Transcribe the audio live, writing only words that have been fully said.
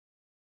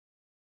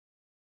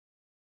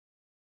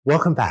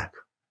Welcome back.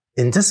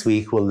 In this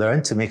week, we'll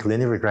learn to make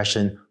linear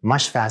regression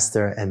much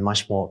faster and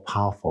much more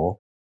powerful.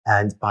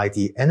 And by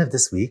the end of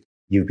this week,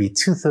 you'll be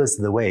 2/3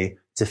 of the way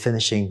to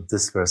finishing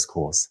this first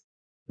course.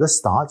 Let's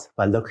start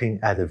by looking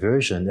at a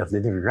version of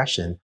linear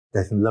regression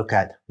that can look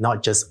at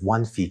not just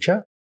one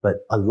feature, but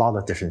a lot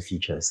of different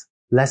features.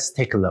 Let's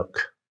take a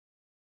look.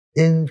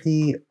 In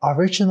the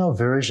original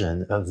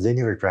version of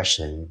linear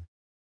regression,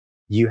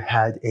 you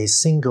had a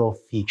single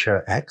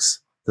feature X,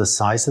 the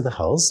size of the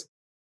house,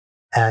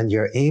 and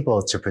you're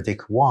able to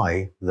predict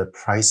Y, the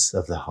price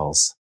of the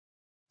house.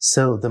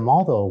 So the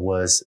model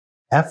was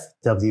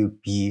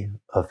FWB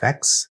of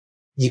X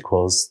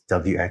equals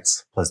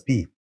WX plus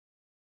B.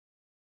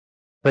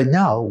 But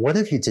now, what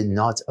if you did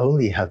not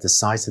only have the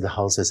size of the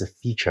house as a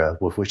feature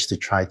with which to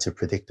try to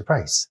predict the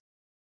price,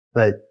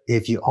 but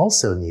if you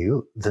also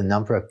knew the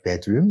number of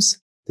bedrooms,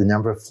 the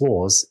number of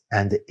floors,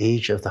 and the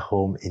age of the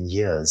home in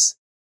years?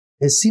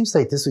 It seems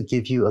like this would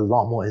give you a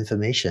lot more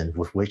information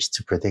with which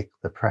to predict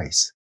the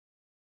price.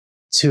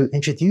 To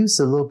introduce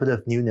a little bit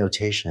of new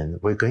notation,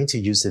 we're going to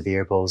use the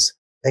variables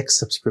x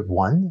subscript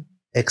 1,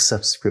 x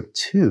subscript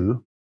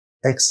 2,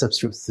 x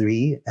subscript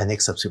 3, and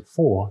x subscript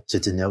 4 to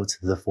denote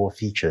the four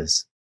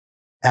features.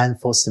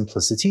 And for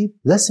simplicity,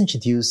 let's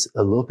introduce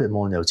a little bit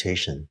more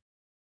notation.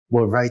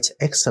 We'll write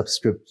x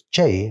subscript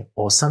j,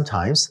 or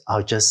sometimes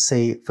I'll just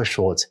say for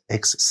short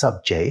x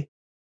sub j,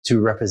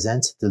 to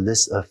represent the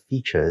list of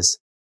features.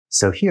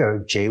 So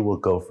here, j will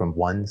go from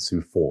 1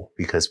 through 4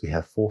 because we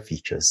have 4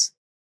 features.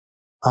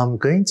 I'm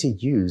going to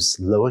use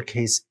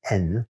lowercase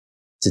n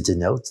to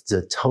denote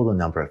the total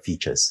number of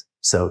features.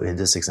 So in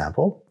this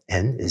example,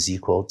 n is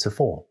equal to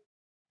 4.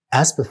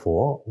 As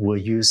before, we'll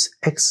use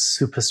x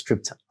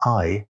superscript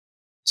I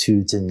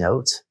to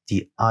denote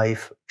the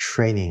ith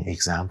training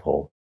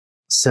example.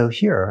 So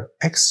here,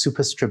 x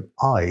superscript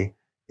I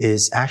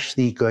is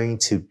actually going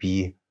to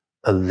be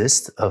a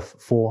list of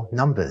 4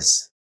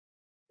 numbers,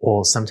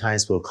 or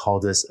sometimes we'll call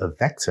this a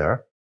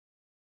vector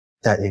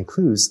that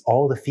includes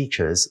all the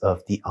features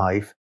of the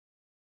ith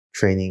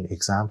training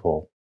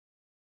example.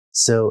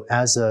 So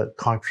as a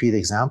concrete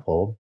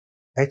example,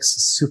 x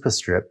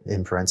superscript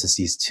in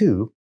parentheses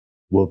 2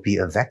 will be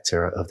a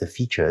vector of the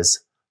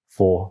features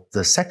for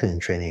the second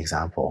training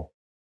example.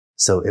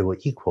 So it will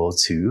equal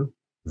to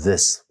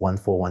this 1,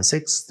 4, 1,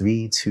 6,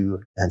 3, 2,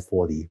 and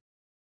 40.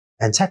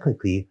 And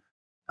technically,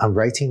 I'm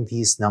writing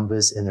these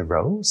numbers in a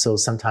row. So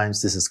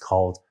sometimes this is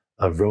called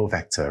a row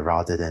vector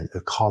rather than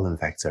a column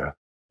vector.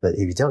 But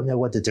if you don't know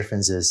what the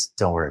difference is,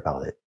 don't worry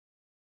about it.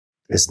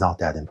 It's not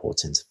that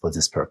important for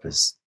this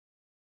purpose.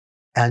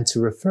 And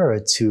to refer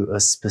to a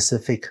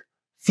specific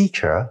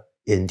feature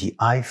in the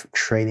ith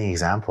training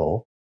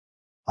example,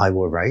 I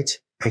will write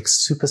x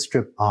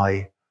superscript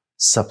I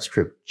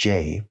subscript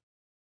j.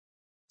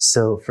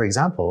 So for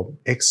example,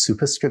 x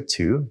superscript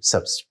 2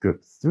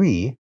 subscript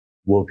 3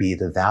 will be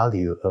the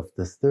value of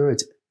the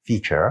third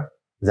feature,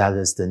 that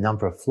is the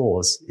number of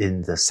floors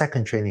in the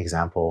second training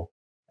example,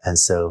 and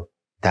so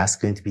that's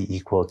going to be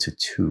equal to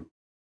 2.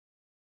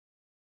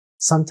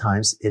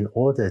 Sometimes, in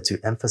order to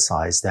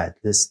emphasize that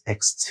this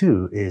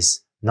x2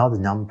 is not a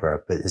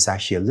number, but is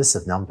actually a list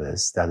of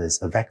numbers, that is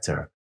a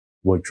vector,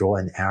 we'll draw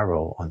an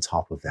arrow on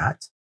top of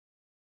that,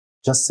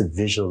 just to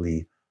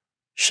visually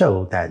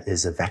show that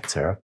is a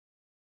vector,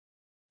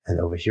 and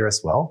over here as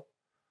well.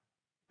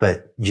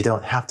 But you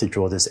don't have to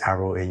draw this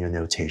arrow in your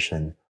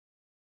notation.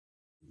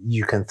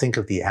 You can think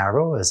of the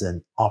arrow as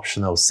an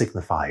optional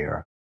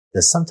signifier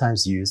that's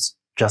sometimes used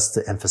just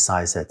to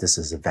emphasize that this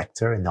is a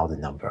vector and not a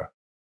number.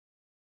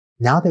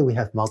 Now that we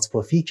have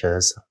multiple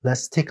features,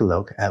 let's take a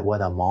look at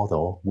what our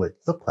model would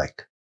look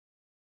like.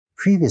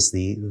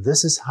 Previously,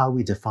 this is how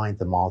we defined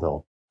the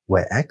model,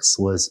 where x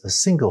was a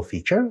single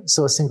feature,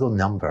 so a single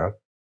number.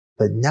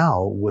 But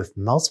now, with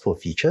multiple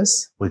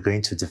features, we're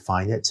going to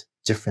define it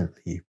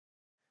differently.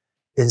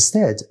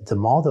 Instead, the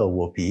model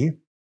will be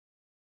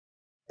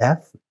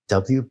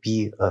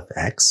FWB of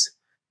x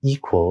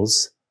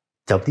equals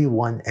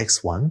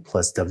W1x1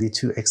 plus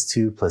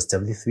W2x2 plus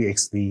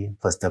W3x3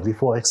 plus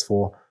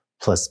W4x4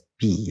 plus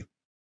B.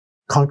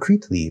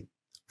 Concretely,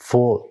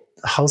 for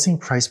housing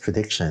price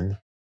prediction,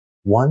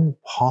 one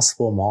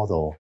possible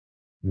model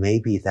may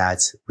be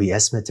that we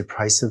estimate the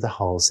price of the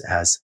house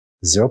as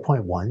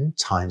 0.1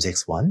 times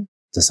x1,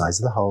 the size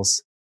of the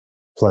house,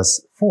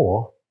 plus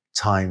 4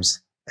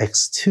 times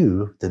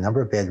x2, the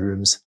number of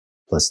bedrooms,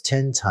 plus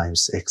 10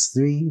 times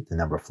x3, the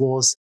number of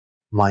floors,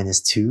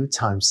 minus 2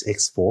 times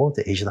x4,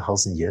 the age of the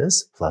house in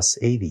years, plus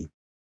 80.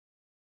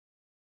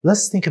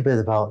 Let's think a bit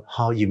about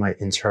how you might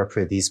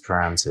interpret these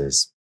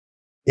parameters.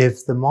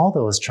 If the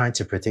model is trying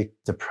to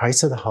predict the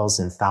price of the house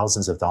in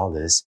thousands of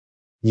dollars,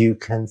 you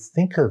can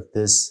think of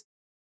this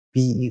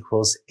B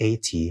equals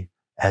 80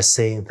 as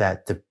saying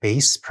that the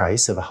base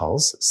price of a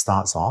house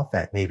starts off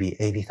at maybe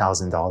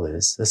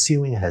 $80,000,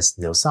 assuming it has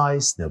no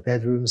size, no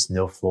bedrooms,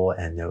 no floor,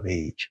 and no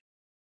age.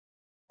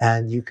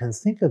 And you can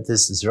think of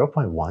this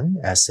 0.1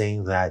 as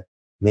saying that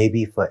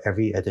maybe for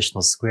every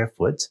additional square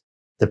foot,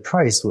 the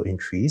price will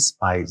increase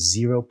by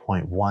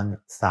 $0.1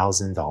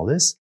 thousand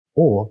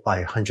or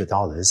by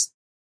 $100,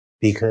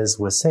 because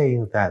we're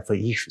saying that for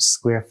each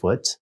square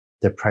foot,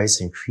 the price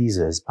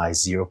increases by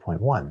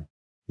 0.1,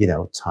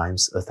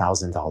 times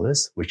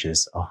 $1,000, which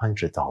is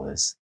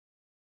 $100.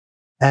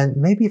 And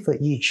maybe for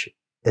each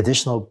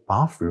additional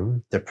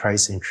bathroom, the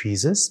price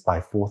increases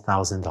by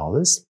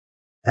 $4,000.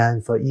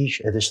 And for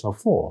each additional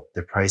floor,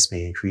 the price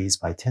may increase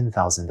by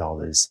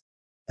 $10,000.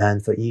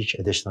 And for each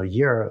additional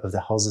year of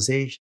the house's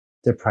age,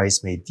 the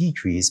price may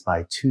decrease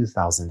by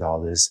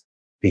 $2,000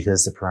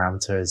 because the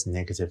parameter is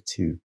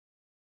 -2.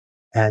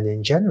 And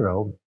in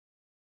general,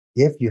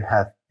 if you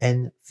have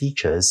n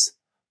features,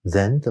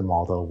 then the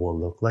model will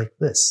look like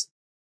this.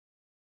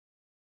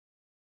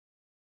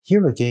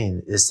 Here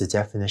again is the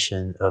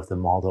definition of the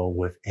model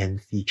with n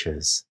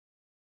features.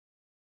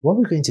 What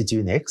we're going to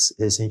do next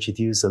is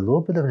introduce a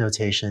little bit of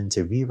notation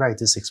to rewrite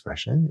this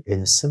expression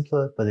in a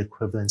simpler but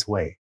equivalent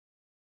way.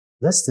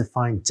 Let's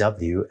define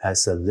W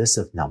as a list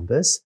of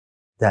numbers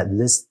that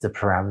lists the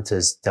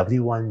parameters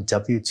W1,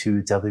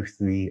 W2,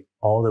 W3,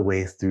 all the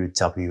way through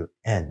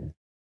Wn.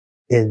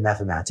 In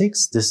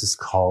mathematics, this is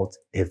called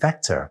a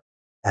vector.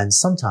 And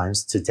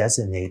sometimes to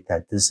designate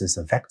that this is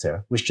a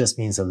vector, which just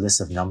means a list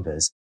of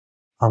numbers,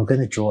 I'm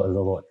going to draw a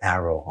little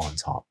arrow on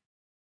top.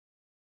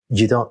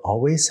 You don't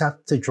always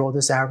have to draw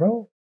this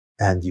arrow,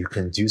 and you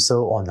can do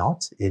so or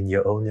not in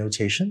your own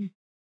notation.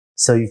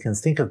 So you can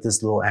think of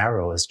this little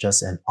arrow as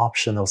just an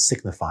optional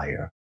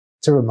signifier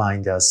to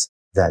remind us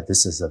that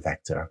this is a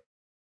vector.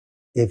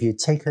 If you've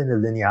taken a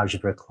linear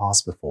algebra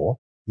class before,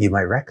 you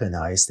might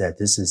recognize that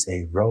this is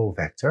a row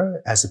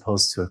vector as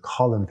opposed to a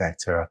column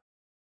vector.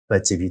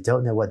 But if you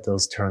don't know what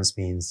those terms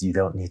means, you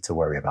don't need to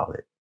worry about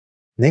it.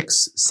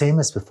 Next, same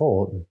as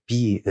before,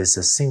 B is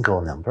a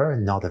single number,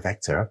 not a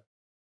vector.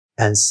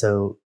 And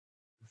so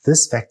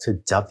this vector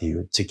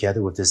W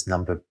together with this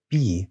number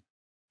B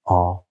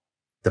are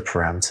the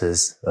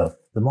parameters of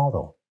the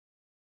model.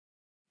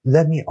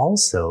 Let me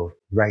also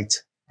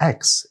write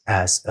X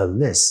as a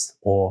list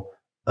or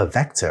a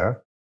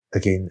vector,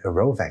 again, a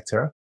row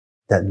vector,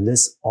 that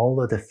lists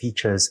all of the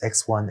features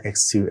X1,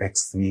 X2,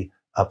 X3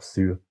 up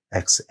through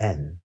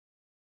Xn.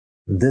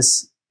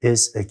 This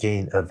is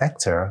again a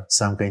vector,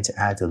 so I'm going to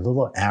add a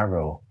little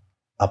arrow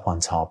up on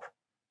top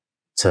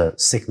to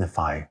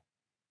signify.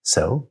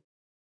 So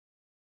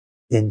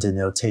in the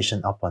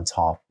notation up on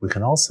top, we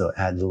can also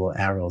add little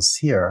arrows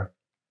here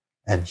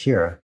and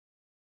here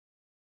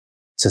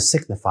to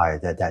signify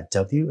that that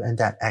W and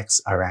that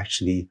X are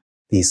actually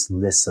these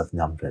lists of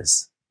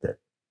numbers, that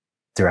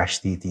they're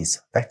actually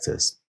these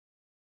vectors.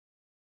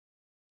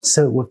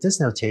 So with this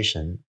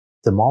notation,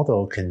 the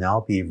model can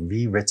now be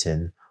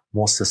rewritten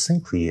more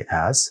succinctly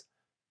as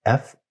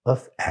f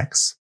of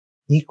x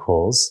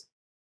equals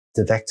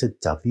the vector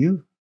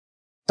W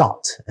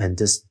dot, and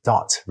this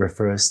dot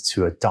refers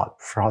to a dot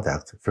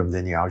product from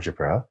linear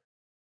algebra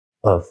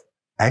of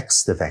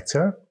x, the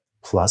vector,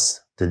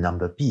 plus the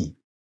number b.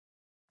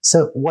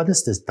 So what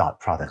is this dot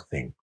product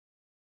thing?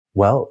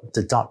 Well,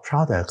 the dot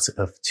product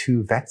of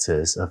two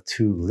vectors of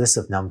two lists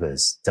of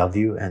numbers,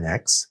 W and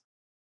X,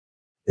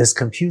 is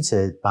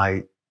computed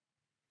by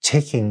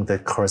taking the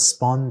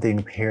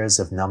corresponding pairs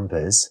of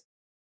numbers,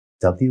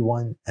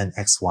 W1 and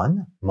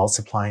X1,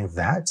 multiplying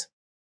that,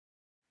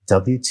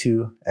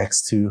 W2,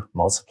 X2,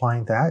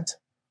 multiplying that,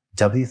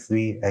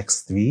 W3,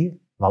 X3,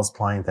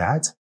 multiplying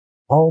that,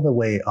 all the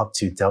way up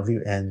to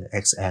Wn,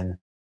 Xn,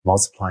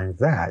 multiplying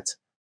that,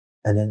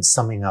 and then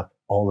summing up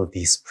all of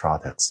these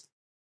products.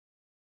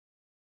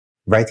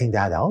 Writing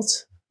that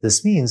out,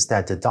 this means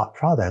that the dot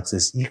product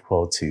is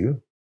equal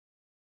to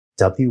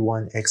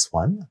W1,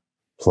 X1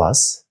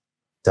 plus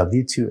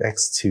W2,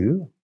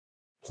 X2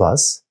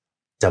 plus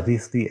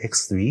W3,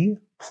 X3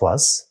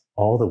 plus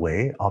all the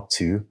way up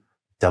to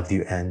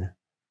Wn,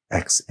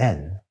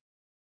 Xn.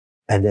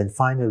 And then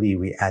finally,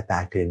 we add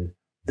back in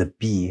the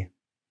B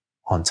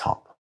on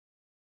top.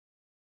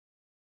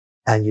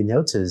 And you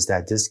notice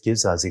that this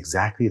gives us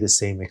exactly the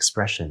same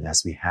expression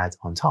as we had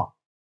on top.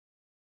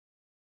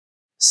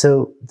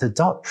 So the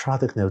dot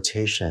product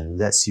notation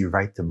lets you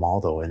write the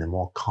model in a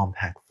more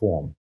compact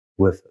form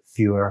with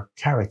fewer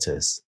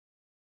characters.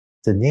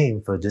 The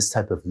name for this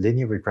type of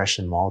linear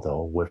regression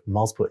model with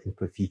multiple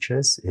input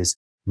features is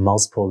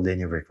multiple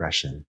linear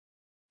regression.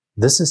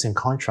 This is in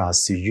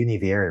contrast to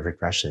univariate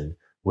regression,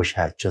 which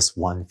had just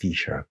one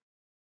feature.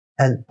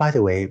 And by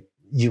the way,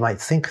 you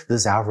might think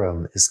this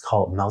algorithm is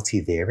called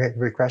multivariate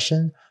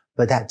regression,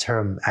 but that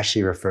term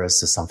actually refers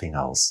to something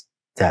else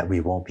that we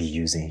won't be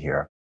using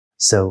here.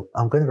 So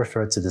I'm going to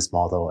refer to this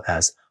model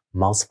as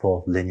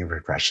multiple linear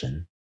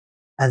regression.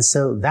 And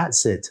so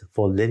that's it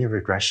for linear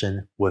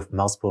regression with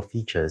multiple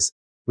features,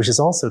 which is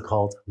also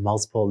called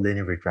multiple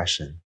linear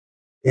regression.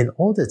 In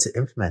order to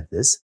implement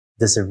this,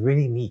 there's a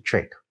really neat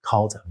trick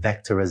called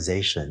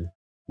vectorization,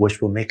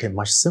 which will make it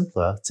much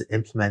simpler to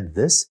implement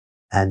this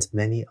and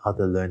many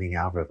other learning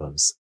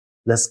algorithms.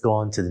 Let's go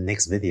on to the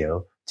next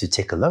video to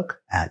take a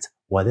look at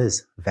what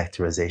is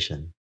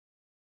vectorization.